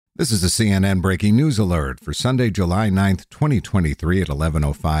This is a CNN breaking news alert for Sunday, July 9th, 2023 at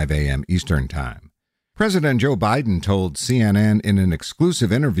 11:05 a.m. Eastern Time. President Joe Biden told CNN in an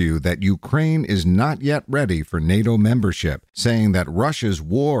exclusive interview that Ukraine is not yet ready for NATO membership, saying that Russia's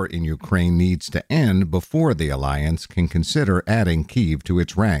war in Ukraine needs to end before the alliance can consider adding Kyiv to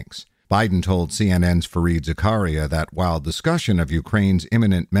its ranks. Biden told CNN's Fareed Zakaria that while discussion of Ukraine's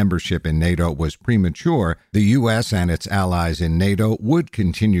imminent membership in NATO was premature, the U.S. and its allies in NATO would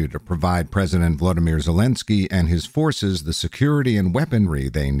continue to provide President Volodymyr Zelensky and his forces the security and weaponry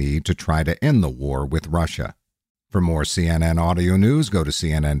they need to try to end the war with Russia. For more CNN audio news, go to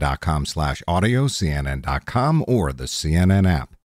cnn.com/audio, cnn.com, or the CNN app.